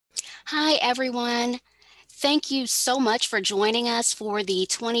Hi, everyone. Thank you so much for joining us for the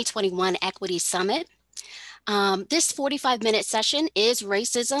 2021 Equity Summit. This 45-minute session is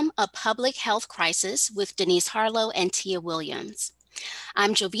Racism, a Public Health Crisis with Denise Harlow and Tia Williams.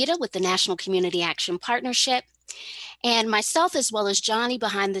 I'm Jovita with the National Community Action Partnership, and myself as well as Johnny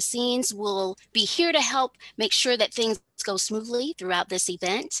behind the scenes will be here to help make sure that things go smoothly throughout this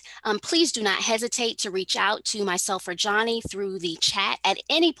event. Please do not hesitate to reach out to myself or Johnny through the chat at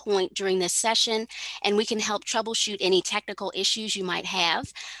any point during this session, and we can help troubleshoot any technical issues you might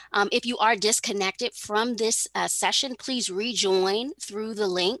have. If you are disconnected from this session, please rejoin through the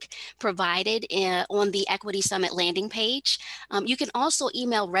link provided on the Equity Summit landing page. You can also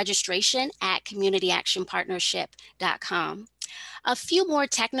email registration at communityactionpartnership.com. A few more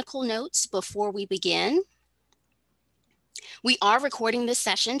technical notes before we begin. We are recording this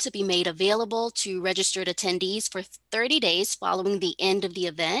session to be made available to registered attendees for 30 days following the end of the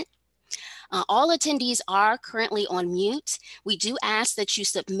event. All attendees are currently on mute. We do ask that you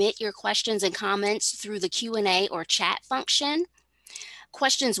submit your questions and comments through the Q&A or chat function.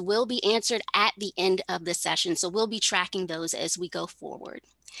 Questions will be answered at the end of the session, so we'll be tracking those as we go forward.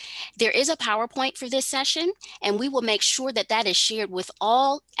 There is a PowerPoint for this session, and we will make sure that that is shared with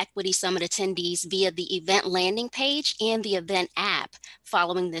all Equity Summit attendees via the event landing page and the event app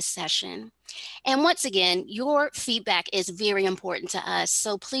following this session. And once again, your feedback is very important to us,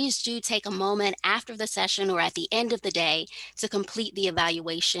 so please do take a moment after the session or at the end of the day to complete the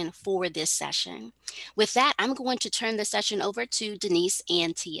evaluation for this session. With that, I'm going to turn the session over to Denise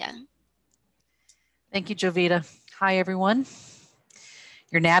and Tia. Thank you, Jovita. Hi, everyone.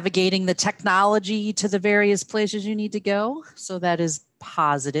 You're navigating the technology to the various places you need to go, so that is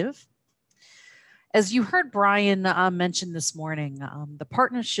positive. As you heard Brian mention this morning, the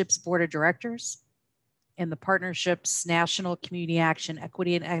partnership's board of directors and the partnership's National Community Action,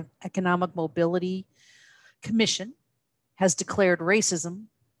 Equity, and Economic Mobility Commission has declared racism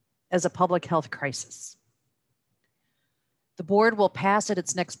as a public health crisis. The board will pass at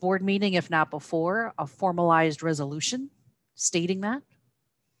its next board meeting, if not before, a formalized resolution stating that,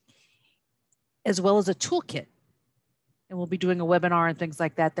 as well as a toolkit. And we'll be doing a webinar and things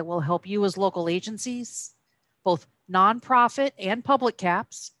like that that will help you as local agencies, both nonprofit and public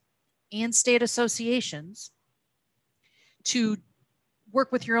caps and state associations, to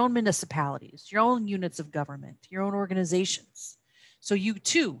work with your own municipalities, your own units of government, your own organizations, so you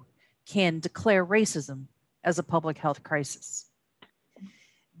too can declare racism as a public health crisis.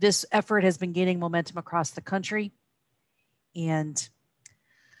 This effort has been gaining momentum across the country, and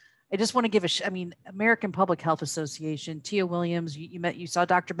I just want to give American Public Health Association, Tia Williams, you saw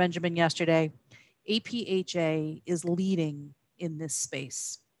Dr. Benjamin yesterday. APHA is leading in this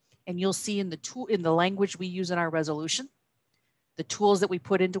space. And you'll see in the language we use in our resolution, the tools that we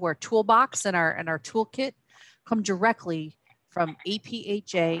put into our toolbox and our toolkit come directly from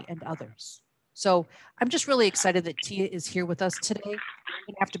APHA and others. So I'm just really excited that Tia is here with us today. I'm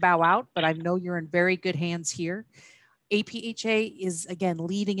gonna have to bow out, but I know you're in very good hands here. APHA is, again,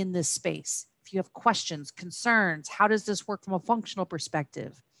 leading in this space. If you have questions, concerns, how does this work from a functional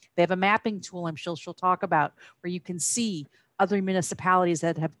perspective? They have a mapping tool I'm sure she'll talk about where you can see other municipalities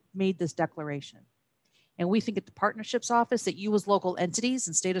that have made this declaration. And we think at the partnerships office that you as local entities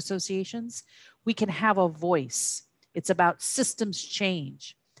and state associations, we can have a voice. It's about systems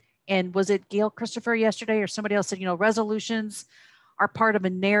change. And was it Gail Christopher yesterday or somebody else said, resolutions are part of a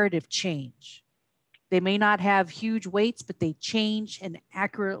narrative change. They may not have huge weights, but they change and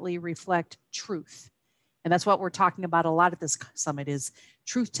accurately reflect truth. And that's what we're talking about a lot at this summit is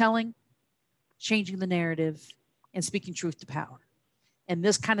truth telling, changing the narrative, and speaking truth to power. And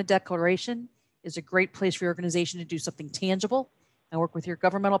this kind of declaration is a great place for your organization to do something tangible and work with your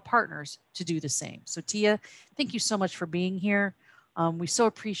governmental partners to do the same. So Tia, thank you so much for being here. We so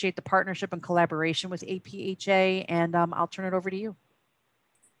appreciate the partnership and collaboration with APHA, and I'll turn it over to you.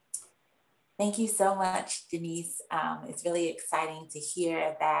 Thank you so much, Denise. It's really exciting to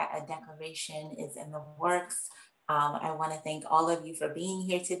hear that a declaration is in the works. I want to thank all of you for being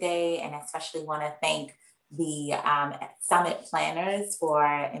here today, and especially want to thank the summit planners for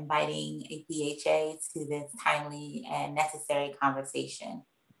inviting APHA to this timely and necessary conversation.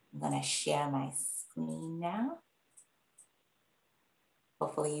 I'm going to share my screen now.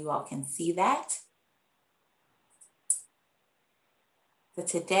 Hopefully you all can see that. So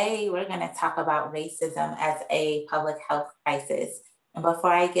today we're going to talk about racism as a public health crisis. And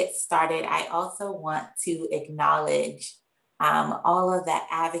before I get started, I also want to acknowledge all of the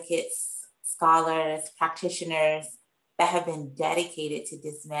advocates, scholars, practitioners that have been dedicated to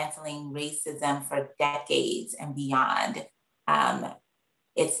dismantling racism for decades and beyond.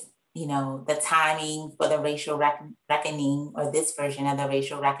 It's the timing for the racial reckoning, or this version of the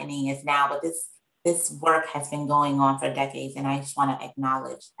racial reckoning is now, but this work has been going on for decades, and I just want to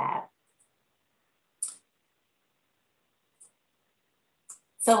acknowledge that.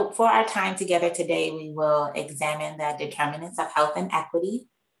 So for our time together today, we will examine the determinants of health and equity.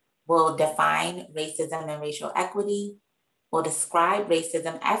 We'll define racism and racial equity. We'll describe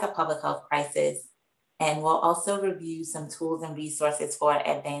racism as a public health crisis. And we'll also review some tools and resources for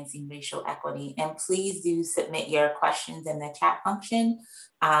advancing racial equity. And please do submit your questions in the chat function.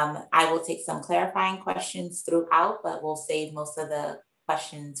 I will take some clarifying questions throughout, but we'll save most of the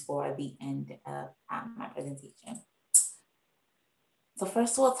questions for the end of my presentation. So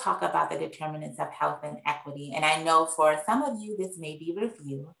first we'll talk about the determinants of health and equity. And I know for some of you, this may be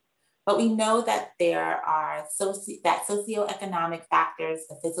review, but we know that there are socioeconomic factors,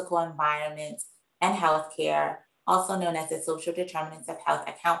 the physical environment, and healthcare, also known as the social determinants of health,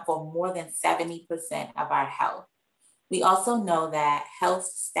 account for more than 70% of our health. We also know that health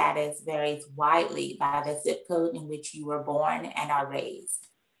status varies widely by the zip code in which you were born and are raised.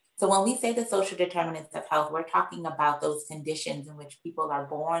 So when we say the social determinants of health, we're talking about those conditions in which people are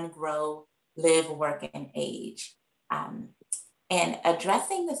born, grow, live, work, and age. And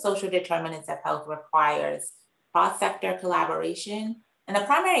addressing the social determinants of health requires cross-sector collaboration. And the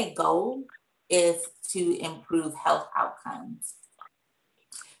primary goal is to improve health outcomes.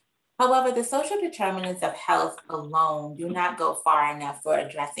 However, the social determinants of health alone do not go far enough for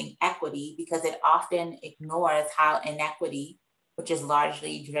addressing equity, because it often ignores how inequity, which is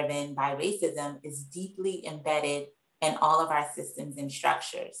largely driven by racism, is deeply embedded in all of our systems and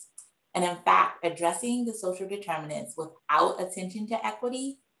structures. And in fact, addressing the social determinants without attention to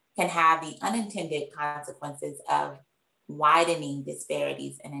equity can have the unintended consequences of widening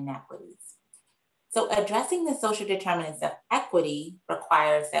disparities and inequities. So addressing the social determinants of equity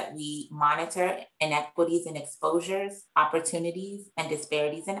requires that we monitor inequities in exposures, opportunities, and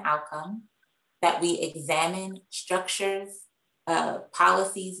disparities in outcome, that we examine structures,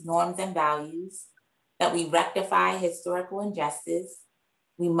 policies, norms, and values, that we rectify historical injustice.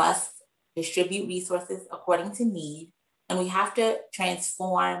 We must distribute resources according to need, and we have to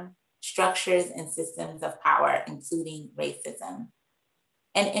transform structures and systems of power, including racism.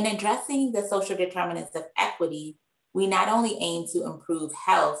 And in addressing the social determinants of equity, we not only aim to improve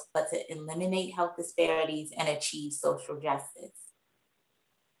health, but to eliminate health disparities and achieve social justice.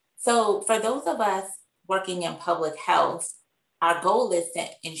 So for those of us working in public health, our goal is to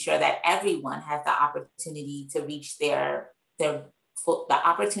ensure that everyone has the opportunity to reach the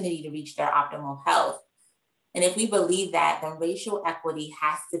opportunity to reach their optimal health. And if we believe that, then racial equity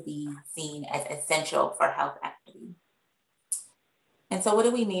has to be seen as essential for health equity. And so what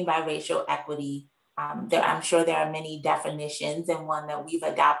do we mean by racial equity? I'm sure there are many definitions, and one that we've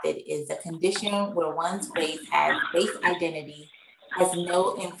adopted is a condition where one's race identity has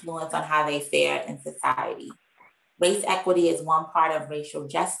no influence on how they fare in society. Race equity is one part of racial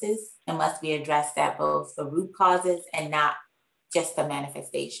justice and must be addressed at both the root causes and not just the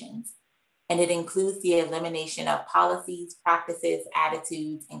manifestations. And it includes the elimination of policies, practices,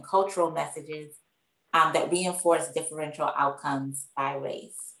 attitudes, and cultural messages that reinforce differential outcomes by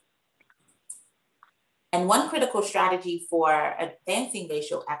race. And one critical strategy for advancing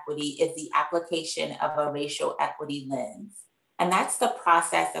racial equity is the application of a racial equity lens. And that's the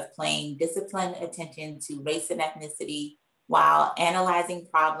process of paying disciplined attention to race and ethnicity while analyzing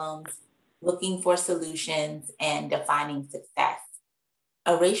problems, looking for solutions, and defining success.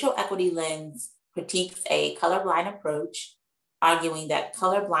 A racial equity lens critiques a colorblind approach, arguing that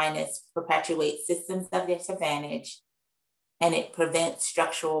colorblindness perpetuates systems of disadvantage and it prevents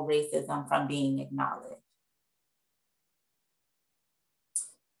structural racism from being acknowledged.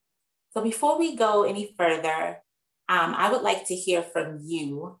 So before we go any further, I would like to hear from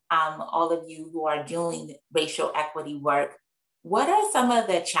you, all of you who are doing racial equity work. What are some of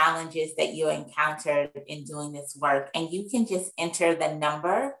the challenges that you encountered in doing this work? And you can just enter the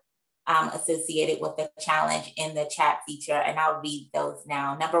number associated with the challenge in the chat feature, and I'll read those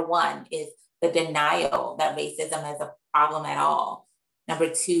now. Number one is the denial that racism is a problem at all. Number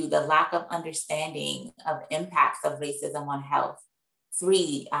two, the lack of understanding of impacts of racism on health.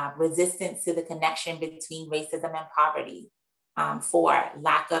 Three, resistance to the connection between racism and poverty. Four,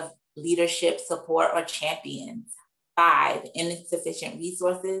 lack of leadership, support, or champions. Five, insufficient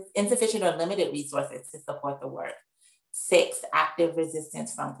or limited resources to support the work. 6, active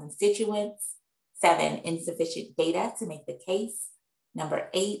resistance from constituents. 7, insufficient data to make the case. Number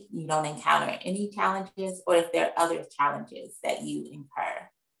 8, you don't encounter any challenges, or if there are other challenges that you incur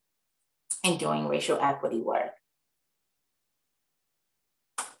in doing racial equity work.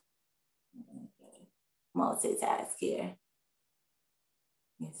 multitask here.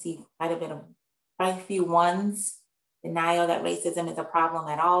 You see quite a few ones. Denial that racism is a problem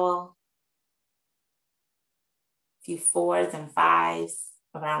at all. A few 4s and 5s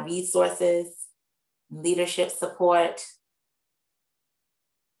around resources, leadership support.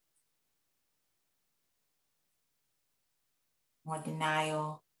 More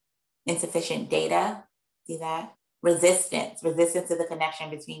denial, insufficient data, see that? Resistance to the connection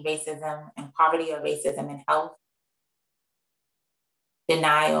between racism and poverty, or racism and health.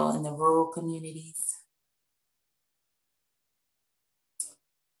 Denial in the rural communities.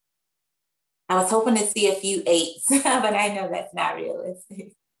 I was hoping to see a few 8s, but I know that's not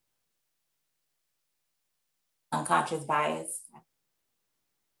realistic. Unconscious bias.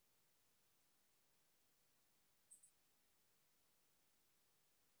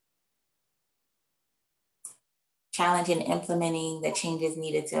 Challenge in implementing the changes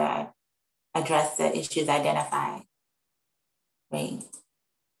needed to address the issues identified, right?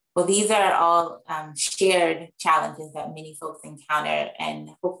 Well, these are all shared challenges that many folks encounter, and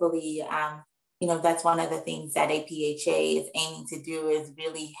hopefully, that's one of the things that APHA is aiming to do, is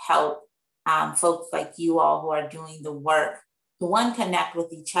really help folks like you all who are doing the work to, one, connect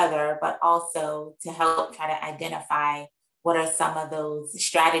with each other, but also to help try to identify what are some of those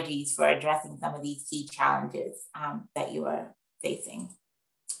strategies for addressing some of these key challenges that you are facing.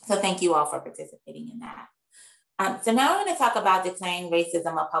 So thank you all for participating in that. So now I'm going to talk about declaring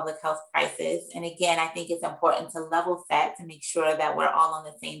racism a public health crisis. And again, I think it's important to level set to make sure that we're all on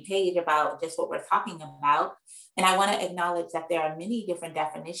the same page about just what we're talking about. And I want to acknowledge that there are many different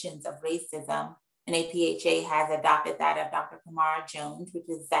definitions of racism, and APHA has adopted that of Dr. Kamara Jones, which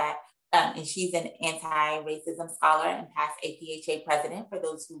is that, and she's an anti-racism scholar and past APHA president, for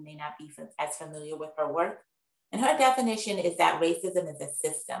those who may not be as familiar with her work. And her definition is that racism is a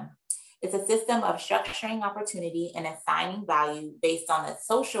system. It's a system of structuring opportunity and assigning value based on a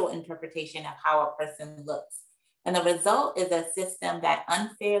social interpretation of how a person looks. And the result is a system that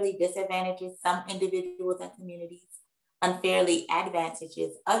unfairly disadvantages some individuals and communities, unfairly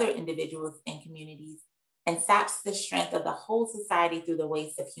advantages other individuals and communities, and saps the strength of the whole society through the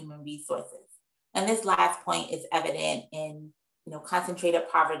waste of human resources. And this last point is evident in, concentrated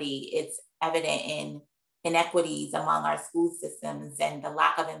poverty. It's evident in inequities among our school systems and the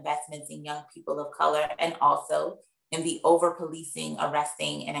lack of investments in young people of color, and also in the over-policing,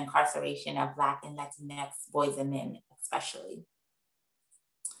 arresting, and incarceration of Black and Latinx boys and men, especially.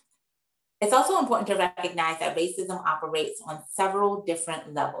 It's also important to recognize that racism operates on several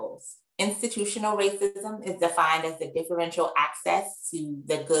different levels. Institutional racism is defined as the differential access to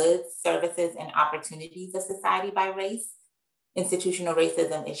the goods, services, and opportunities of society by race. Institutional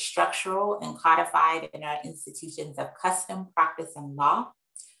racism is structural and codified in our institutions of custom, practice, and law.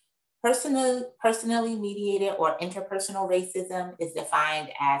 Personally mediated or interpersonal racism is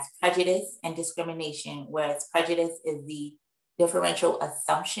defined as prejudice and discrimination, whereas prejudice is the differential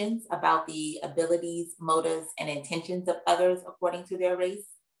assumptions about the abilities, motives, and intentions of others according to their race.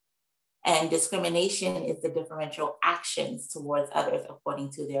 And discrimination is the differential actions towards others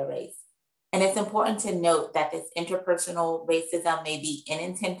according to their race. And it's important to note that this interpersonal racism may be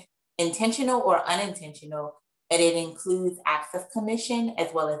intentional or unintentional, but it includes acts of commission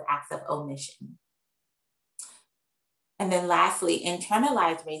as well as acts of omission. And then lastly,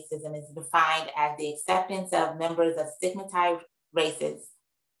 internalized racism is defined as the acceptance of members of stigmatized races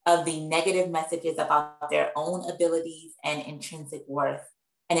of the negative messages about their own abilities and intrinsic worth.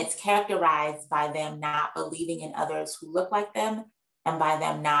 And it's characterized by them not believing in others who look like them, and by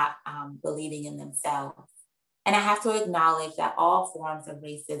them not believing in themselves. And I have to acknowledge that all forms of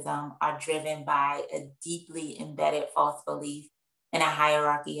racism are driven by a deeply embedded false belief in a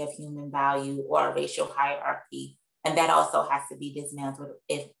hierarchy of human value, or a racial hierarchy. And that also has to be dismantled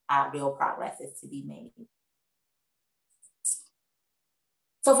if real progress is to be made.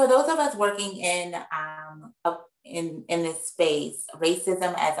 So for those of us working in this space,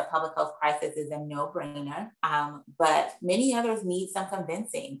 racism as a public health crisis is a no-brainer, but many others need some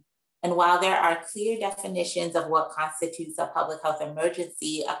convincing. And while there are clear definitions of what constitutes a public health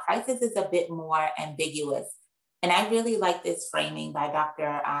emergency, a crisis is a bit more ambiguous. And I really like this framing by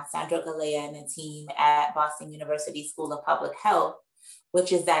Dr. Sandra Galea and the team at Boston University School of Public Health,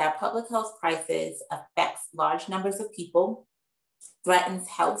 which is that a public health crisis affects large numbers of people, threatens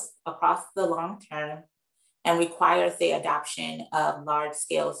health across the long term, and requires the adoption of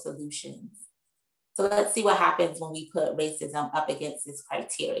large-scale solutions. So let's see what happens when we put racism up against this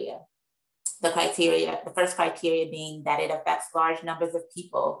criteria. The first criteria being that it affects large numbers of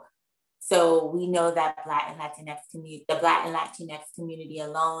people, So we know that Black and Latinx community, the Black and Latinx community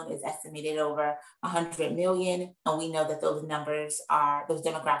alone is estimated over 100 million. And we know that those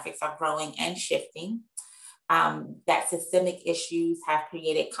demographics are growing and shifting. That systemic issues have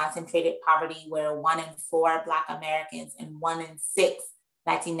created concentrated poverty where 1 in 4 Black Americans and 1 in 6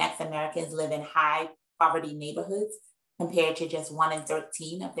 Latinx Americans live in high poverty neighborhoods compared to just 1 in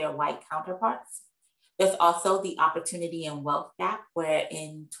 13 of their white counterparts. There's also the opportunity and wealth gap where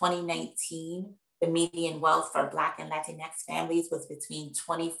in 2019, the median wealth for Black and Latinx families was between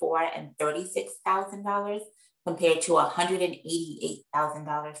 $24,000 and $36,000 compared to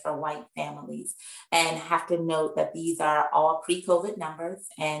 $188,000 for white families. And have to note that these are all pre-COVID numbers,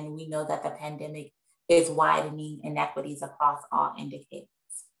 and we know that the pandemic is widening inequities across all indicators.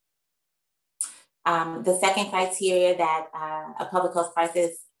 The second criteria that a public health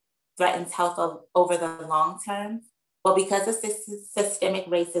crisis threatens health over the long term, well, because of systemic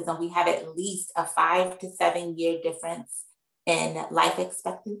racism, we have at least a 5 to 7 year difference in life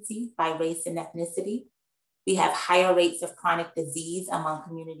expectancy by race and ethnicity. We have higher rates of chronic disease among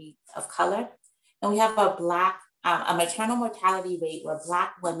communities of color. And we have a maternal mortality rate where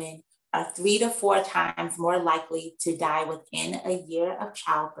Black women are 3 to 4 times more likely to die within a year of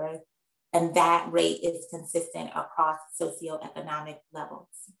childbirth. And that rate is consistent across socioeconomic levels.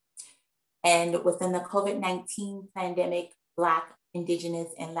 And within the COVID-19 pandemic, Black,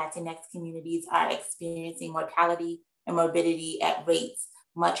 Indigenous, and Latinx communities are experiencing mortality and morbidity at rates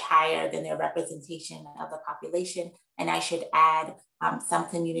much higher than their representation of the population. And I should add, some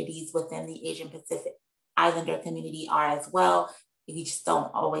communities within the Asian Pacific Islander community are as well. We just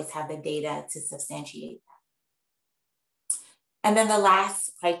don't always have the data to substantiate that. And then the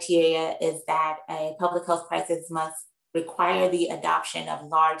last criteria is that a public health crisis must require the adoption of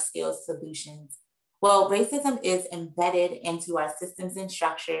large-scale solutions. Well, racism is embedded into our systems and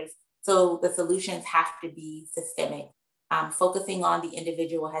structures, so the solutions have to be systemic. Focusing on the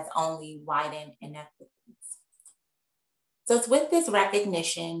individual has only widened inequities. So it's with this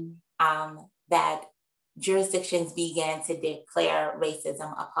recognition that jurisdictions began to declare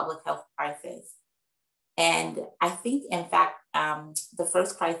racism a public health crisis. And I think, in fact, the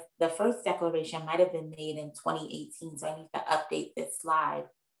first declaration might have been made in 2018, so I need to update this slide.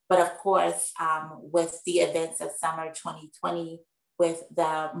 But of course, with the events of summer 2020, with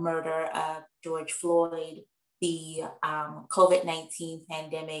the murder of George Floyd, the COVID-19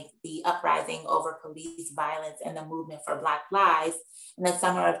 pandemic, the uprising over police violence, and the movement for Black lives, in the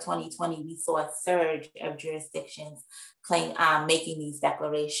summer of 2020, we saw a surge of jurisdictions making these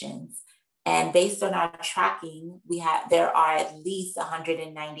declarations. And based on our tracking, there are at least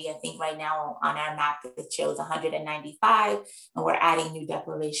 190. I think right now on our map it shows 195, and we're adding new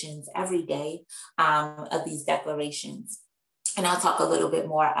declarations every day of these declarations. And I'll talk a little bit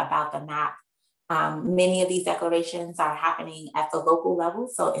more about the map. Many of these declarations are happening at the local level,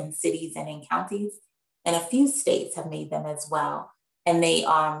 so in cities and in counties, and a few states have made them as well. And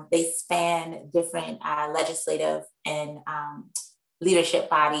they span different legislative and leadership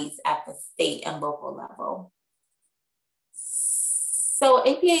bodies at the state and local level. So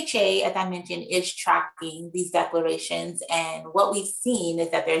APHA, as I mentioned, is tracking these declarations. And what we've seen is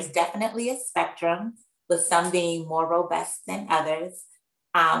that there's definitely a spectrum, with some being more robust than others.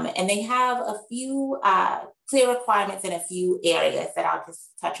 And they have a few clear requirements in a few areas that I'll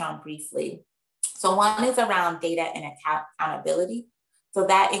just touch on briefly. So one is around data and accountability. So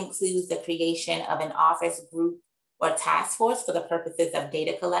that includes the creation of an office, group, or task force for the purposes of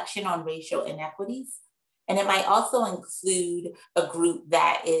data collection on racial inequities. And it might also include a group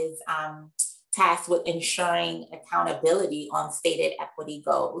that is tasked with ensuring accountability on stated equity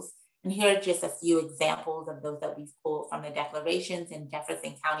goals. And here are just a few examples of those that we've pulled from the declarations. In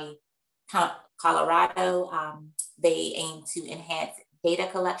Jefferson County, Colorado, they aim to enhance data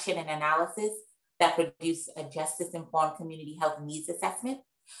collection and analysis that produce a justice-informed community health needs assessment.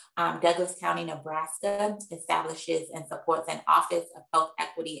 Douglas County, Nebraska establishes and supports an Office of Health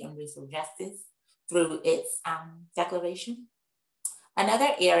Equity and Racial Justice through its declaration. Another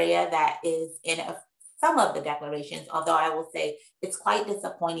area that is in some of the declarations, although I will say it's quite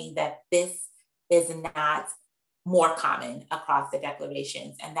disappointing that this is not more common across the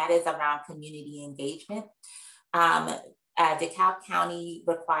declarations, and that is around community engagement. DeKalb County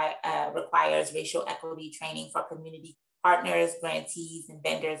requires racial equity training for community partners, grantees, and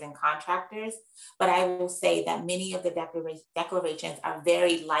vendors and contractors. But I will say that many of the declarations are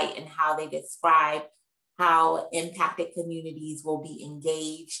very light in how they describe how impacted communities will be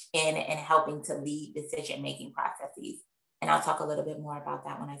engaged in and helping to lead decision-making processes. And I'll talk a little bit more about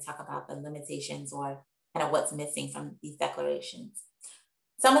that when I talk about the limitations or kind of what's missing from these declarations.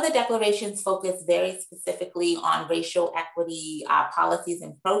 Some of the declarations focus very specifically on racial equity policies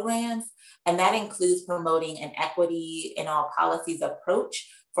and programs, and that includes promoting an equity in all policies approach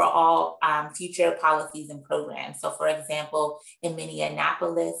for all future policies and programs. So for example, in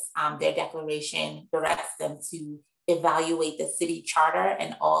Minneapolis, their declaration directs them to evaluate the city charter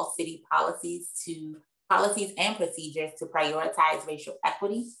and all city policies and procedures to prioritize racial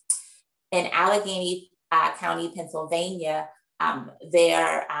equity. In Allegheny County, Pennsylvania,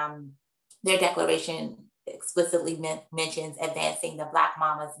 their declaration explicitly mentions advancing the Black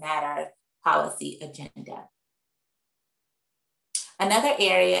Mamas Matter policy agenda. Another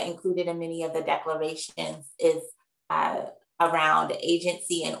area included in many of the declarations is around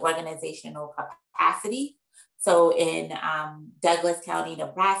agency and organizational capacity. So in Douglas County,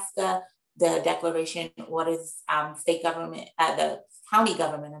 Nebraska, the declaration orders the county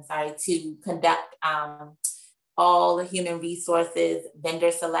government, to conduct all human resources, vendor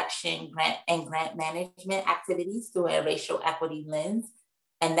selection, grant management activities through a racial equity lens.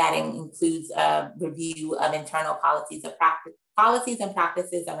 And that includes a review of internal policies and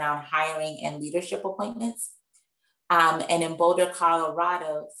practices around hiring and leadership appointments. And in Boulder,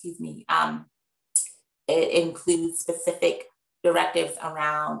 Colorado, it includes specific directives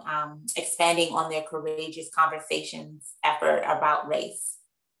around expanding on their courageous conversations effort about race.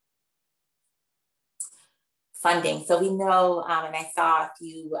 Funding. So we know, and I saw a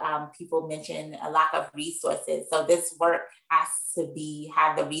few people mention a lack of resources. So this work has to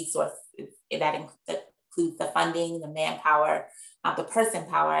have the resources that includes the funding, the manpower, the person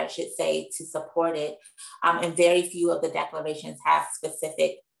power, I should say, to support it. And very few of the declarations have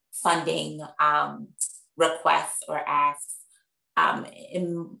specific funding requests or asks.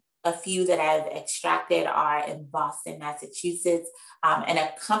 In a few that I've extracted are in Boston, Massachusetts, and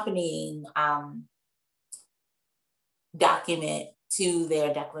accompanying document to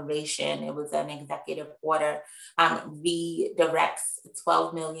their declaration. It was an executive order, redirects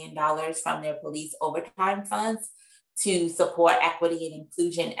 $12 million from their police overtime funds to support equity and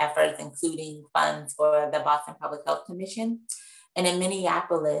inclusion efforts, including funds for the Boston Public Health Commission. And in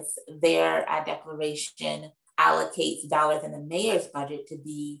Minneapolis, their declaration allocates dollars in the mayor's budget to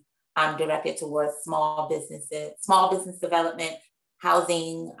be directed towards small business development,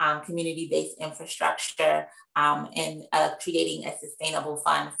 housing, community-based infrastructure, and creating a sustainable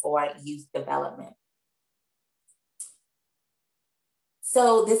fund for youth development.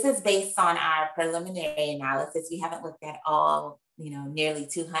 So this is based on our preliminary analysis. We haven't looked at all, nearly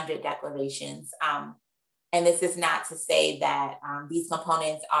 200 declarations. And this is not to say that these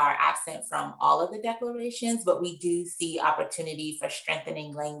components are absent from all of the declarations, but we do see opportunity for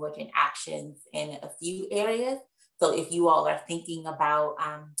strengthening language and actions in a few areas. So if you all are thinking about,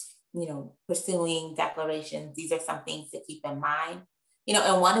 pursuing declarations, these are some things to keep in mind.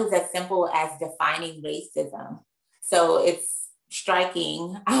 And one is as simple as defining racism. So it's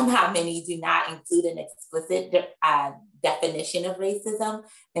striking how many do not include an explicit definition of racism.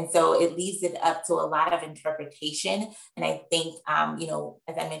 And so it leaves it up to a lot of interpretation. And I think,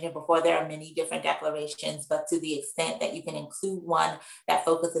 as I mentioned before, there are many different declarations, but to the extent that you can include one that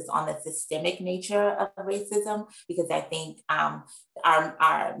focuses on the systemic nature of racism, because I think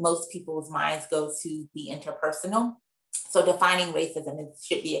our most people's minds go to the interpersonal. So defining racism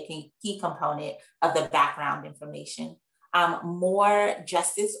should be a key component of the background information. More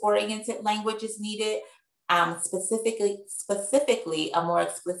justice-oriented language is needed, specifically a more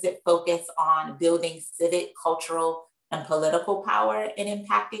explicit focus on building civic, cultural, and political power in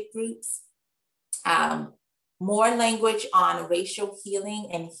impacted groups. More language on racial healing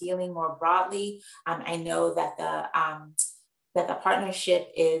and healing more broadly. I know that the partnership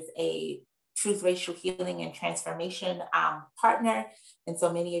is a Truth, Racial Healing, and Transformation partner. And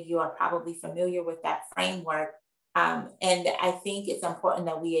so many of you are probably familiar with that framework. And I think it's important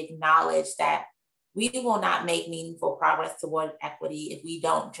that we acknowledge that we will not make meaningful progress toward equity if we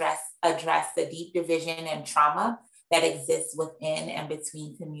don't address the deep division and trauma that exists within and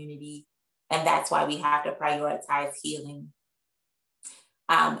between communities. And that's why we have to prioritize healing.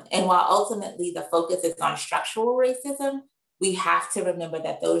 And while ultimately the focus is on structural racism, we have to remember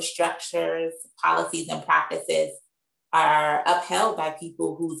that those structures, policies, and practices are upheld by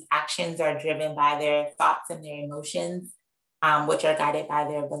people whose actions are driven by their thoughts and their emotions, which are guided by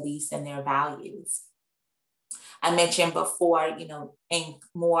their beliefs and their values. I mentioned before, in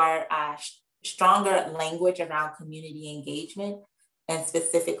more stronger language around community engagement, and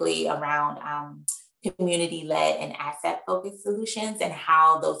specifically around community-led and asset-focused solutions, and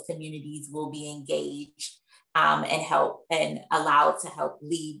how those communities will be engaged and help and allowed to help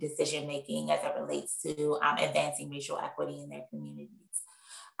lead decision-making as it relates to advancing racial equity in their communities.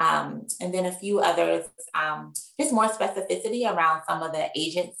 And then a few others, just more specificity around some of the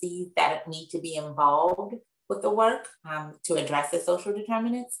agencies that need to be involved with the work to address the social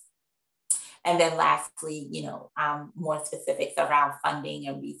determinants. And then lastly, more specifics around funding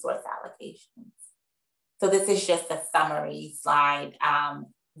and resource allocations. So this is just a summary slide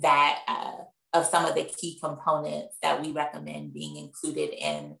of some of the key components that we recommend being included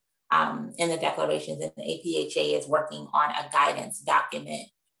in the declarations. And the APHA is working on a guidance document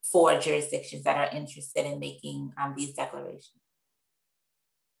for jurisdictions that are interested in making these declarations.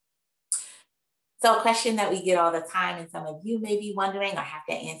 So a question that we get all the time, and some of you may be wondering or have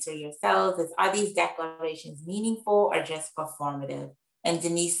to answer yourselves, is are these declarations meaningful or just performative? And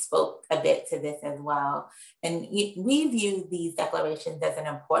Denise spoke a bit to this as well. And we view these declarations as an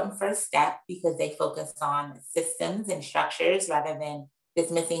important first step because they focus on systems and structures rather than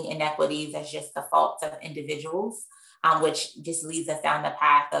dismissing inequities as just the faults of individuals, which just leads us down the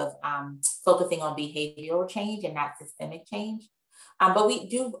path of focusing on behavioral change and not systemic change. But we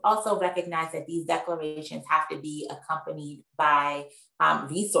do also recognize that these declarations have to be accompanied by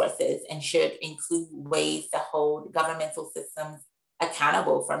resources and should include ways to hold governmental systems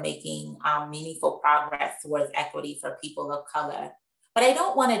accountable for making meaningful progress towards equity for people of color. But I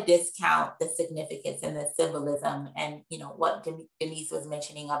don't want to discount the significance and the symbolism and what Denise was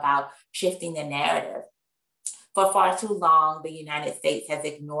mentioning about shifting the narrative. For far too long, the United States has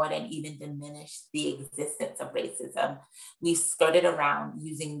ignored and even diminished the existence of racism. We've skirted around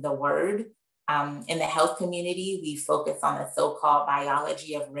using the word. In the health community, we focus on the so-called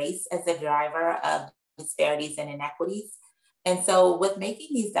biology of race as the driver of disparities and inequities. And so with making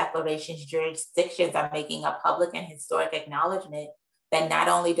these declarations, jurisdictions are making a public and historic acknowledgement that not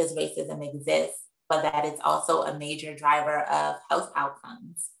only does racism exist, but that it's also a major driver of health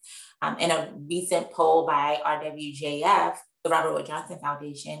outcomes. In a recent poll by RWJF, the Robert Wood Johnson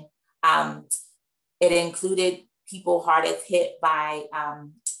Foundation, it included people hardest hit by,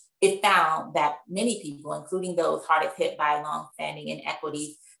 it found that many people, including those hardest hit by longstanding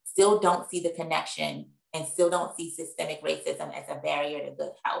inequities, still don't see the connection and still don't see systemic racism as a barrier to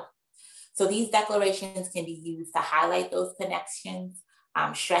good health. So these declarations can be used to highlight those connections,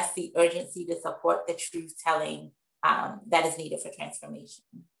 stress the urgency to support the truth telling that is needed for transformation.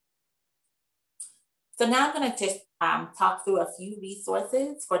 So now I'm going to just talk through a few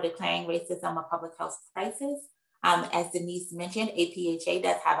resources for declaring racism a public health crisis. As Denise mentioned, APHA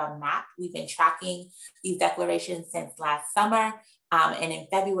does have a map. We've been tracking these declarations since last summer. And in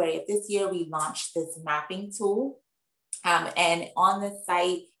February of this year, we launched this mapping tool. And on the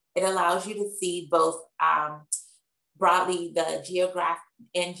site, it allows you to see both broadly the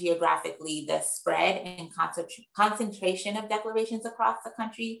geographically the spread and concentration of declarations across the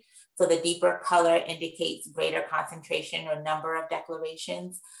country. So the deeper color indicates greater concentration or number of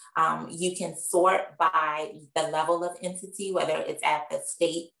declarations. You can sort by the level of entity, whether it's at the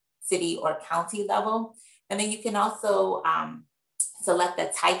state, city, or county level. And then you can also select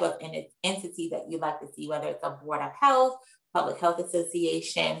the type of entity that you'd like to see, whether it's a Board of Health, Public Health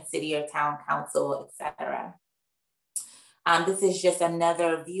Association, city or town council, et cetera. This is just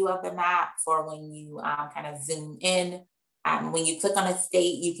another view of the map for when you kind of zoom in. When you click on a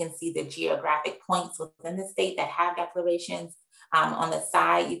state, you can see the geographic points within the state that have declarations. On the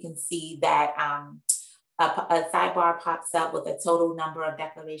side, you can see that a sidebar pops up with a total number of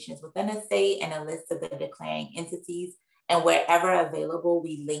declarations within a state and a list of the declaring entities. And wherever available,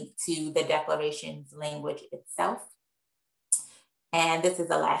 we link to the declaration's language itself. And this is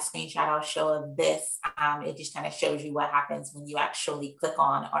the last screenshot I'll show of this. It just kind of shows you what happens when you actually click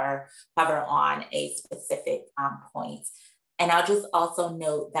on or hover on a specific point. And I'll just also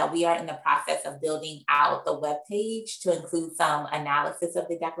note that we are in the process of building out the webpage to include some analysis of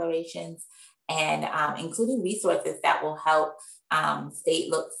the declarations and including resources that will help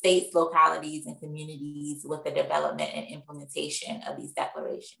states, localities, and communities with the development and implementation of these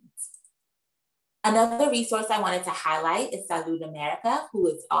declarations. Another resource I wanted to highlight is Salud America, who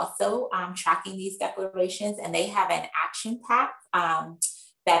is also tracking these declarations, and they have an action pack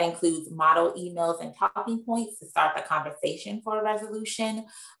that includes model emails and talking points to start the conversation for a resolution.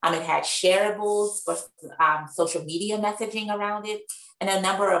 It has shareables for social media messaging around it, and a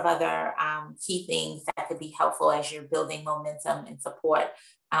number of other key things that could be helpful as you're building momentum and support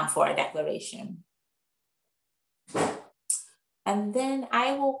for a declaration. And then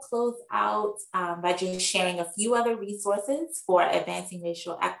I will close out by just sharing a few other resources for advancing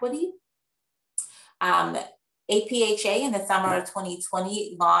racial equity. APHA in the summer of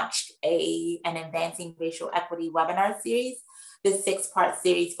 2020 launched an Advancing Racial Equity webinar series This 6-part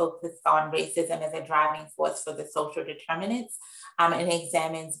series focused on racism as a driving force for the social determinants, and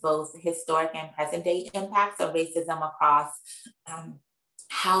examines both historic and present day impacts of racism across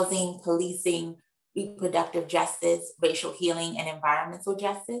housing, policing, reproductive justice, racial healing, and environmental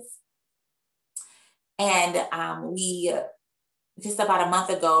justice. And we, just about a month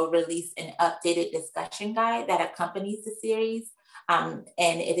ago, released an updated discussion guide that accompanies the series. And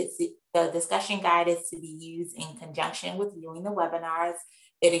the discussion guide is to be used in conjunction with viewing the webinars.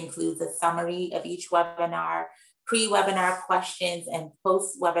 It includes a summary of each webinar, pre-webinar questions, and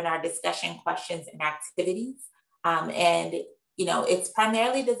post-webinar discussion questions and activities. And it's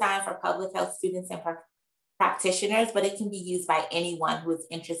primarily designed for public health students and practitioners, but it can be used by anyone who is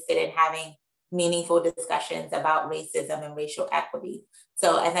interested in having meaningful discussions about racism and racial equity.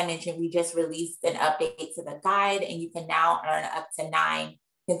 So as I mentioned, we just released an update to the guide, and you can now earn up to 9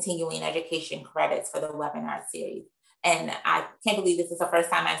 continuing education credits for the webinar series. And I can't believe this is the first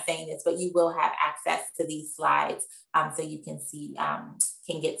time I'm saying this, but you will have access to these slides so you can see,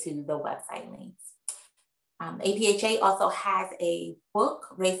 can get to the website links. APHA also has a book,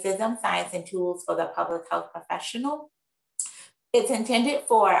 Racism, Science and Tools for the Public Health Professional. It's intended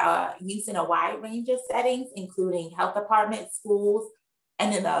for use in a wide range of settings, including health departments, schools,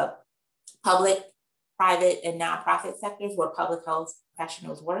 and in the public, private, and nonprofit sectors where public health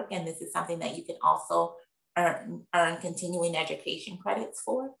professionals work. And this is something that you can also earn continuing education credits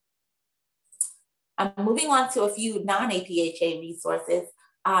for. Moving on to a few non-APHA resources.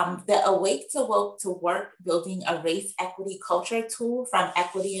 The Awake to Woke to Work Building a Race Equity Culture tool from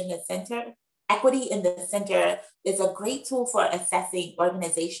Equity in the Center. Equity in the Center is a great tool for assessing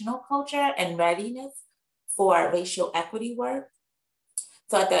organizational culture and readiness for racial equity work.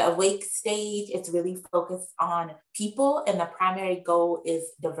 So at the Awake stage, it's really focused on people, and the primary goal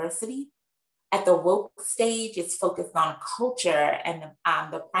is diversity. At the Woke stage, it's focused on culture, and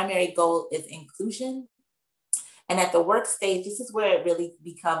the primary goal is inclusion. And at the work stage, this is where it really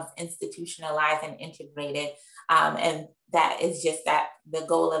becomes institutionalized and integrated. And that is just that, the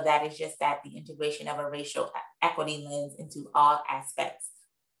goal of that is just that, the integration of a racial equity lens into all aspects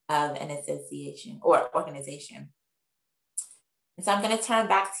of an association or organization. And so I'm going to turn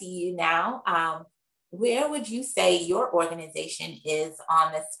back to you now. Where would you say your organization is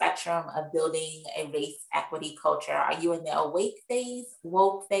on the spectrum of building a race equity culture? Are you in the Awake phase,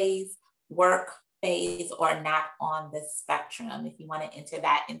 Woke phase, work phase, or not on the spectrum? If you want to enter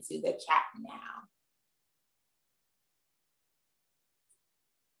that into the chat now.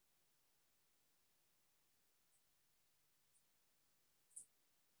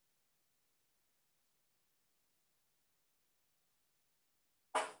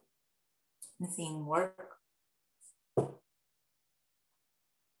 I'm seeing work.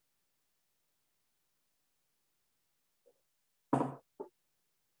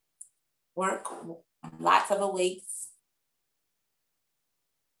 Work, lots of awakes,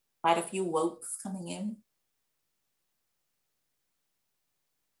 quite a few wokes coming in.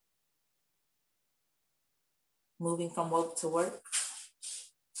 Moving from woke to work.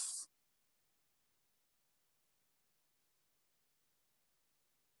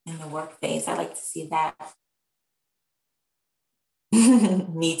 In the work phase, I like to see that.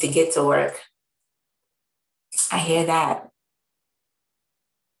 Need to get to work. I hear that.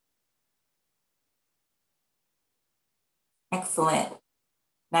 Excellent.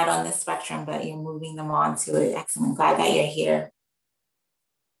 Not on the spectrum, but you're moving them on to it. Excellent. Glad that you're here.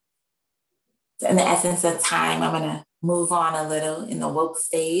 So in the essence of time, I'm going to move on a little in the woke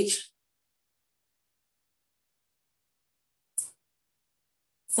stage.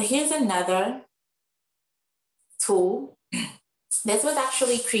 So here's another tool. This was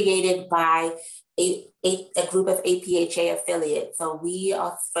actually created by a group of APHA affiliates. So we,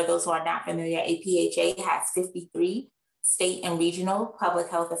 for those who are not familiar, APHA has 53 state and regional public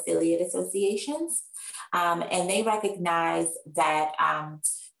health affiliate associations. And they recognize that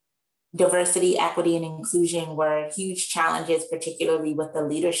diversity, equity, and inclusion were huge challenges, particularly with the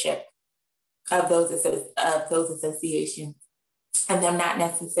leadership of those associations, and them not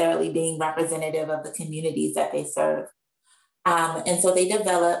necessarily being representative of the communities that they serve. And so they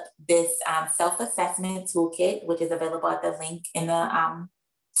developed this self-assessment toolkit, which is available at the link in the on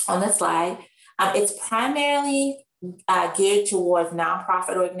the slide. It's primarily geared towards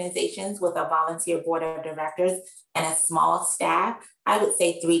nonprofit organizations with a volunteer board of directors and a small staff. I would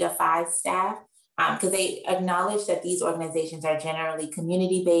say 3 to 5 staff, because they acknowledge that these organizations are generally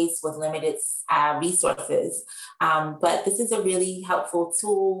community-based with limited resources. But this is a really helpful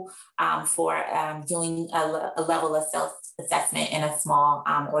tool for doing a level of self-assessment in a small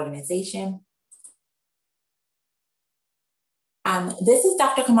organization. This is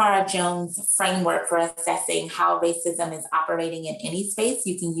Dr. Kamara Jones' framework for assessing how racism is operating in any space.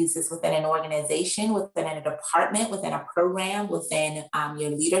 You can use this within an organization, within a department, within a program, within your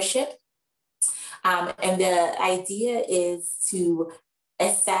leadership. And the idea is to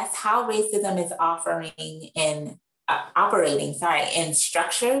assess how racism is operating in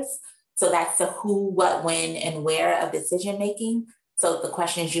structures. So that's the who, what, when, and where of decision making. So the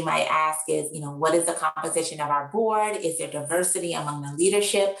questions you might ask is, what is the composition of our board? Is there diversity among the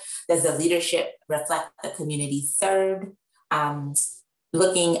leadership? Does the leadership reflect the community served?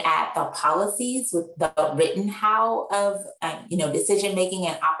 Looking at the policies with the written how of, decision making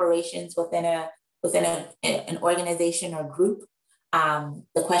and operations within an organization or group.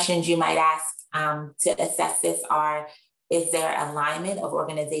 The questions you might ask to assess this are, is there alignment of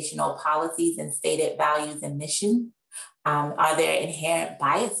organizational policies and stated values and mission? Are there inherent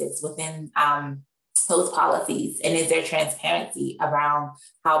biases within those policies? And is there transparency around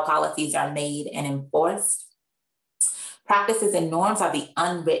how policies are made and enforced? Practices and norms are the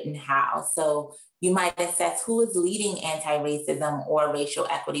unwritten how. So you might assess who is leading anti-racism or racial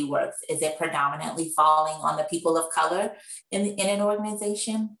equity works. Is it predominantly falling on the people of color in an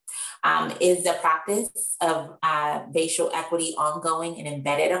organization? Is the practice of racial equity ongoing and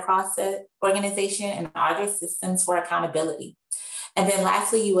embedded across the organization? And are there systems for accountability? And then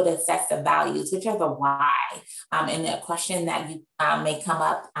lastly, you would assess the values, which are the why. And the question that you may come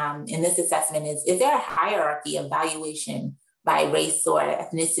up in this assessment is there a hierarchy of valuation by race or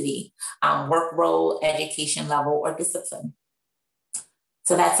ethnicity, work role, education level, or discipline?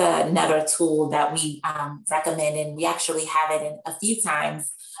 So that's another tool that we recommend, and we actually have it in a few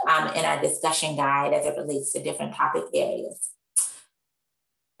times in our discussion guide as it relates to different topic areas.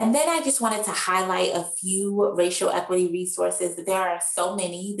 And then I just wanted to highlight a few racial equity resources. There are so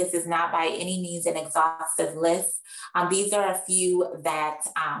many. This is not by any means an exhaustive list. These are a few that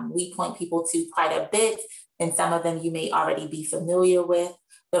we point people to quite a bit, and some of them you may already be familiar with.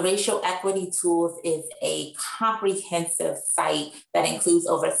 The Racial Equity Tools is a comprehensive site that includes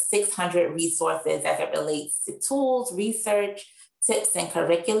over 600 resources as it relates to tools, research, tips, and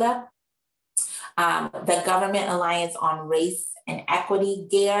curricula. The Government Alliance on Race and Equity,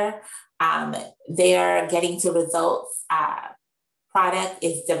 GARE, their Getting to Results product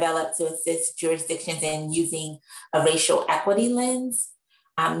is developed to assist jurisdictions in using a racial equity lens.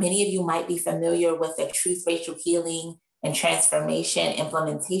 Many of you might be familiar with the Truth, Racial Healing, and Transformation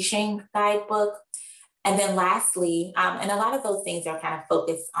Implementation Guidebook. And then lastly, and a lot of those things are kind of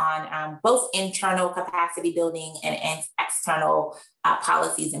focused on both internal capacity building and external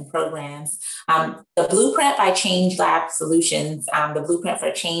policies and programs. The Blueprint by Change Lab Solutions, the Blueprint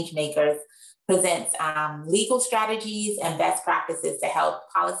for Change Makers, presents legal strategies and best practices to help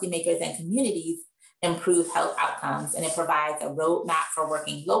policymakers and communities improve health outcomes. And it provides a roadmap for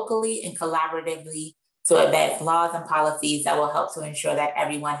working locally and collaboratively to advance laws and policies that will help to ensure that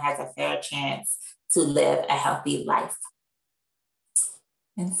everyone has a fair chance to live a healthy life.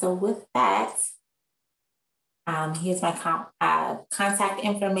 And so with that, here's my contact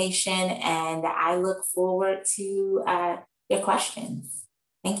information, and I look forward to your questions.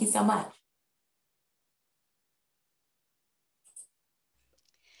 Thank you so much.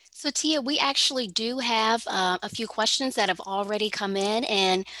 So Tia, we actually do have a few questions that have already come in.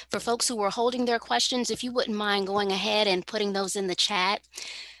 And for folks who are holding their questions, if you wouldn't mind going ahead and putting those in the chat.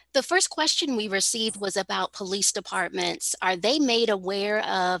 The first question we received was about police departments. Are they made aware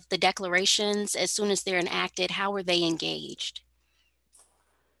of the declarations as soon as they're enacted? How are they engaged?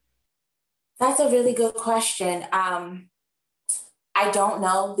 That's a really good question. I don't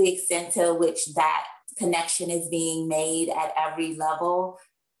know the extent to which that connection is being made at every level.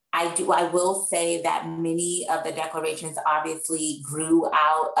 I will say that many of the declarations obviously grew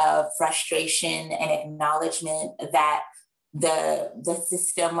out of frustration and acknowledgement that the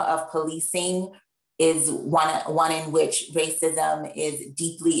system of policing is one in which racism is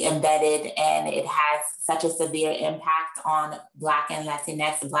deeply embedded, and it has such a severe impact on Black and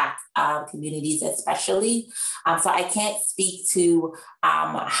Latinx Black communities especially. So I can't speak to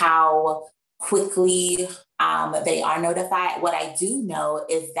how quickly they are notified. What I do know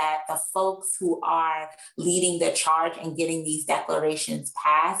is that the folks who are leading the charge and getting these declarations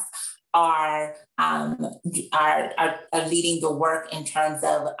passed are leading the work in terms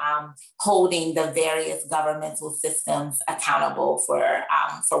of holding the various governmental systems accountable for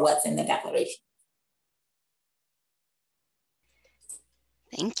what's in the declaration.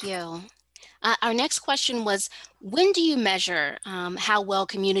 Thank you. Our next question was, when do you measure how well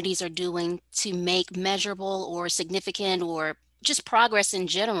communities are doing to make measurable or significant or just progress in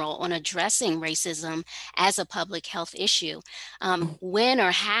general on addressing racism as a public health issue. When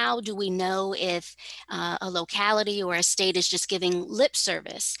or how do we know if a locality or a state is just giving lip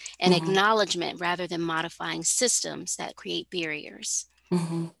service and Mm-hmm. acknowledgement rather than modifying systems that create barriers?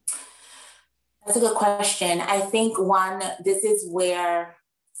 Mm-hmm. That's a good question. I think this is where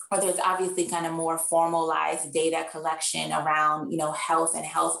there's obviously kind of more formalized data collection around, health and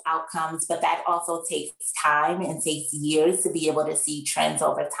health outcomes, but that also takes time and takes years to be able to see trends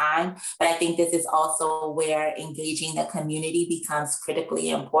over time. But I think this is also where engaging the community becomes critically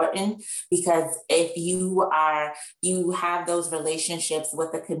important, because if you have those relationships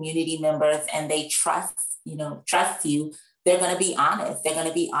with the community members and they trust you, they're going to be honest. They're going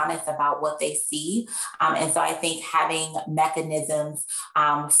to be honest about what they see. And so I think having mechanisms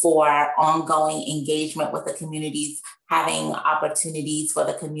for ongoing engagement with the communities, having opportunities for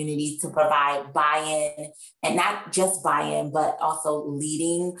the communities to provide buy-in, and not just buy-in, but also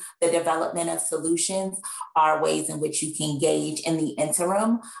leading the development of solutions, are ways in which you can gauge in the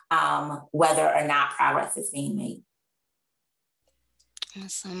interim whether or not progress is being made.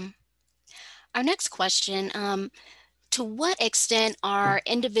 Awesome. Our next question, to what extent are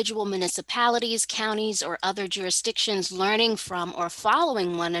individual municipalities, counties, or other jurisdictions learning from or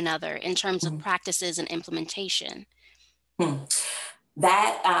following one another in terms of practices and implementation?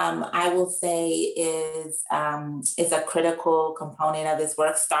 That I will say is a critical component of this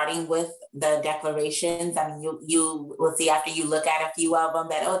work, starting with the declarations. I mean, you will see after you look at a few of them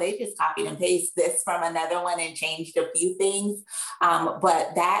that, they just copied and pasted this from another one and changed a few things.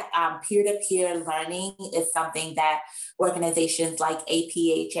 But that peer-to-peer learning is something that organizations like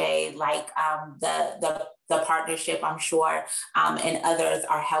APHA, like the partnership, I'm sure, and others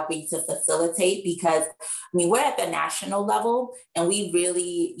are helping to facilitate, because we're at the national level and we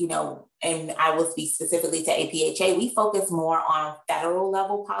really, and I will speak specifically to APHA, we focus more on federal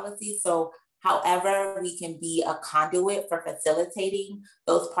level policies. So however we can be a conduit for facilitating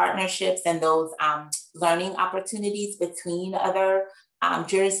those partnerships and those learning opportunities between other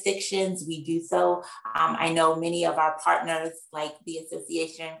jurisdictions, we do so. I know many of our partners, like the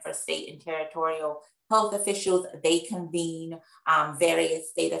Association for State and Territorial Health Officials, they convene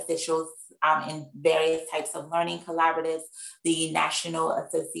various state officials in various types of learning collaboratives. The National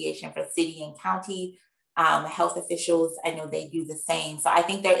Association for City and County health officials, I know they do the same. So I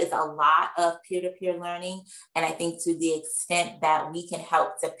think there is a lot of peer-to-peer learning. And I think to the extent that we can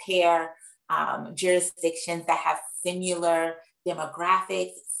help to pair jurisdictions that have similar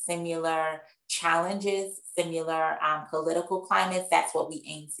demographics, similar challenges, similar political climates, that's what we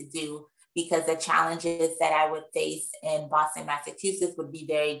aim to do. Because the challenges that I would face in Boston, Massachusetts would be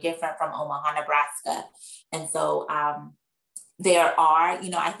very different from Omaha, Nebraska. And so there are,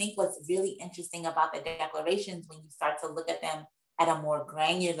 I think what's really interesting about the declarations when you start to look at them at a more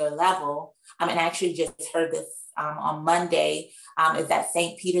granular level, and I actually just heard this on Monday, is that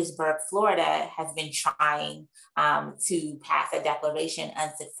St. Petersburg, Florida has been trying to pass a declaration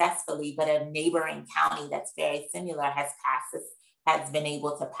unsuccessfully, but a neighboring county that's very similar has been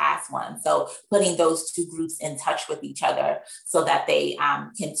able to pass one. So putting those two groups in touch with each other so that they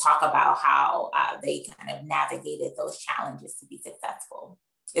can talk about how they kind of navigated those challenges to be successful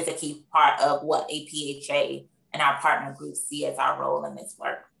is a key part of what APHA and our partner groups see as our role in this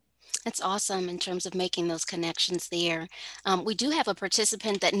work. That's awesome in terms of making those connections there. We do have a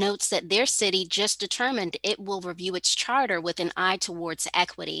participant that notes that their city just determined it will review its charter with an eye towards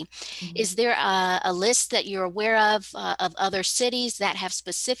equity. Mm-hmm. Is there a list that you're aware of other cities that have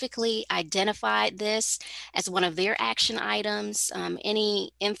specifically identified this as one of their action items?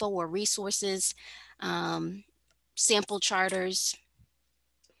 Any info or resources, sample charters?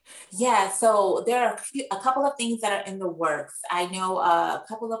 Yeah, so there are a couple of things that are in the works. I know a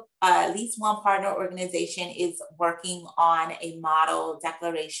couple of, at least one partner organization is working on a model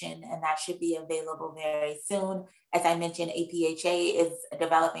declaration, and that should be available very soon. As I mentioned, APHA is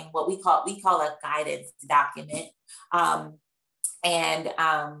developing what we call a guidance document. I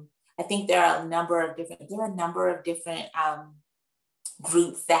think there are a number of different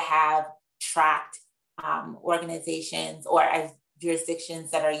groups that have tracked organizations or as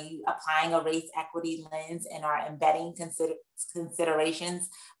jurisdictions that are applying a race equity lens and are embedding considerations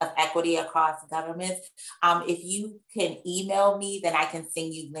of equity across governments. If you can email me, then I can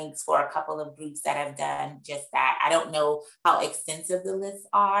send you links for a couple of groups that have done just that. I don't know how extensive the lists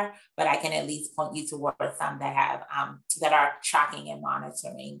are, but I can at least point you towards some that have that are tracking and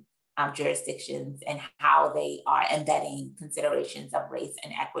monitoring jurisdictions and how they are embedding considerations of race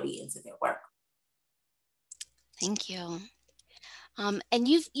and equity into their work. Thank you. And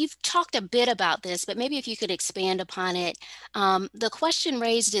you've talked a bit about this, but maybe if you could expand upon it. The question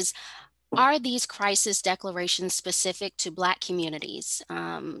raised is, are these crisis declarations specific to Black communities,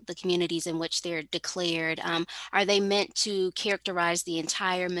 the communities in which they're declared? Are they meant to characterize the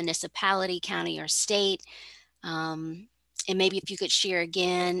entire municipality, county, or state? And maybe if you could share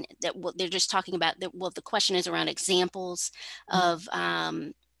again that what they're just talking about, that well, the question is around examples of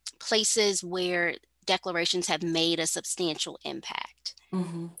places where declarations have made a substantial impact.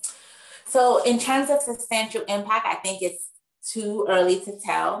 Mm-hmm. So in terms of substantial impact, I think it's too early to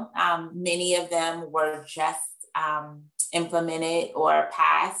tell. Many of them were just implemented or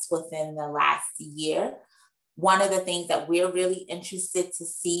passed within the last year. One of the things that we're really interested to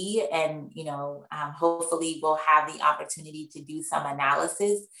see, and hopefully we'll have the opportunity to do some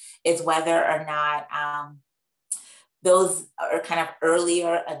analysis, is whether or not those are kind of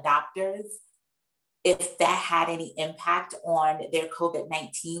earlier adopters, if that had any impact on their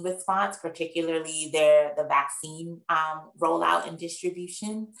COVID-19 response, particularly the vaccine rollout and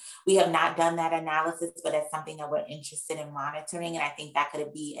distribution. We have not done that analysis, but it's something that we're interested in monitoring. And I think that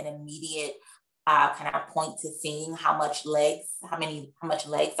could be an immediate kind of point to seeing how much legs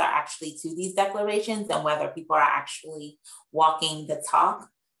are actually to these declarations and whether people are actually walking the talk.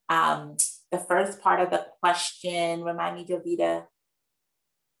 The first part of the question, remind me, Jovita.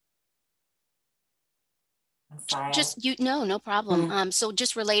 I'm sorry. No problem. So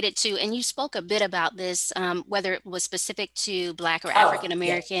just related to, and you spoke a bit about this, whether it was specific to Black or African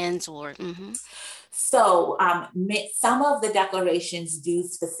Americans, or. So some of the declarations do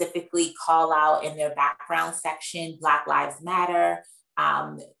specifically call out in their background section, Black Lives Matter,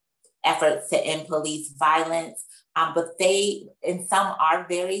 efforts to end police violence. But some are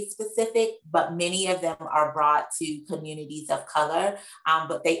very specific, but many of them are brought to communities of color.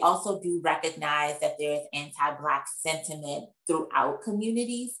 But they also do recognize that there's anti-Black sentiment throughout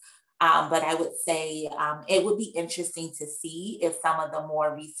communities. But I would say it would be interesting to see if some of the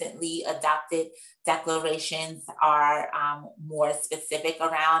more recently adopted declarations are more specific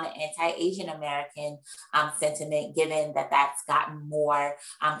around anti-Asian American sentiment, given that that's gotten more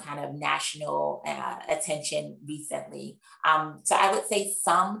kind of national attention recently. So I would say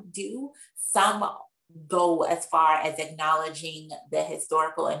some do, some go as far as acknowledging the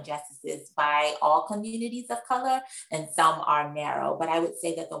historical injustices by all communities of color, and some are narrow. But I would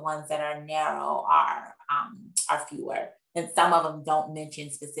say that the ones that are narrow are fewer, and some of them don't mention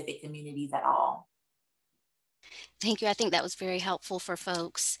specific communities at all. Thank you. I think that was very helpful for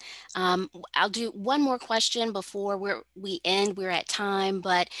folks. I'll do one more question before we end. We're at time,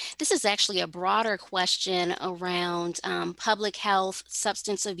 but this is actually a broader question around public health,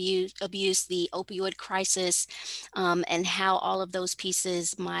 substance abuse, the opioid crisis, and how all of those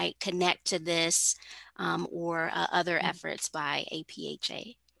pieces might connect to this or other efforts by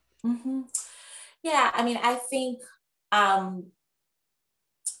APHA. Mm-hmm. Yeah, I mean, I think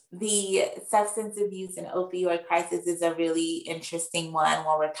the substance abuse and opioid crisis is a really interesting one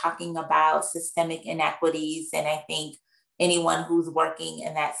when we're talking about systemic inequities. And I think anyone who's working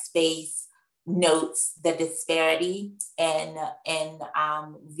in that space notes the disparity in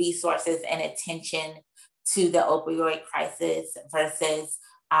resources and attention to the opioid crisis versus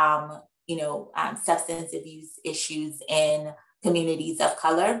substance abuse issues in communities of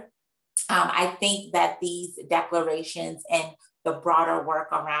color. I think that these declarations and the broader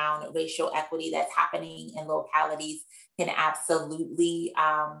work around racial equity that's happening in localities can absolutely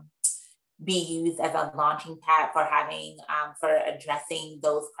be used as a launching pad for addressing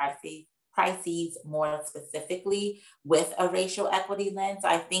those crises more specifically with a racial equity lens. So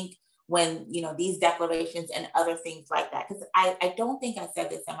I think when these declarations and other things like that, because I don't think I said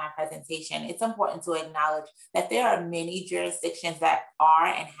this in my presentation, it's important to acknowledge that there are many jurisdictions that are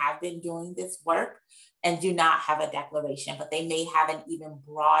and have been doing this work and do not have a declaration, but they may have an even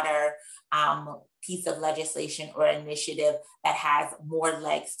broader piece of legislation or initiative that has more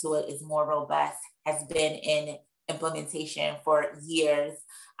legs to it, is more robust, has been in implementation for years.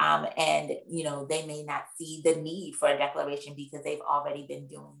 And they may not see the need for a declaration because they've already been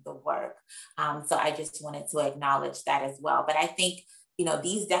doing the work. So I just wanted to acknowledge that as well. But I think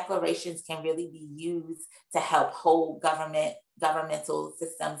these declarations can really be used to help hold governmental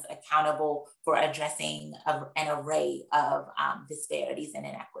systems accountable for addressing an array of disparities and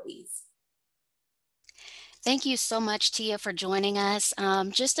inequities. Thank you so much, Tia, for joining us.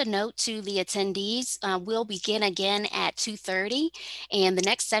 Just a note to the attendees, we'll begin again at 2:30, and the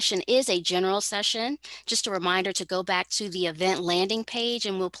next session is a general session. Just a reminder to go back to the event landing page,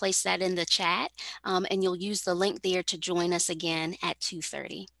 and we'll place that in the chat, and you'll use the link there to join us again at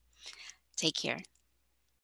 2:30. Take care.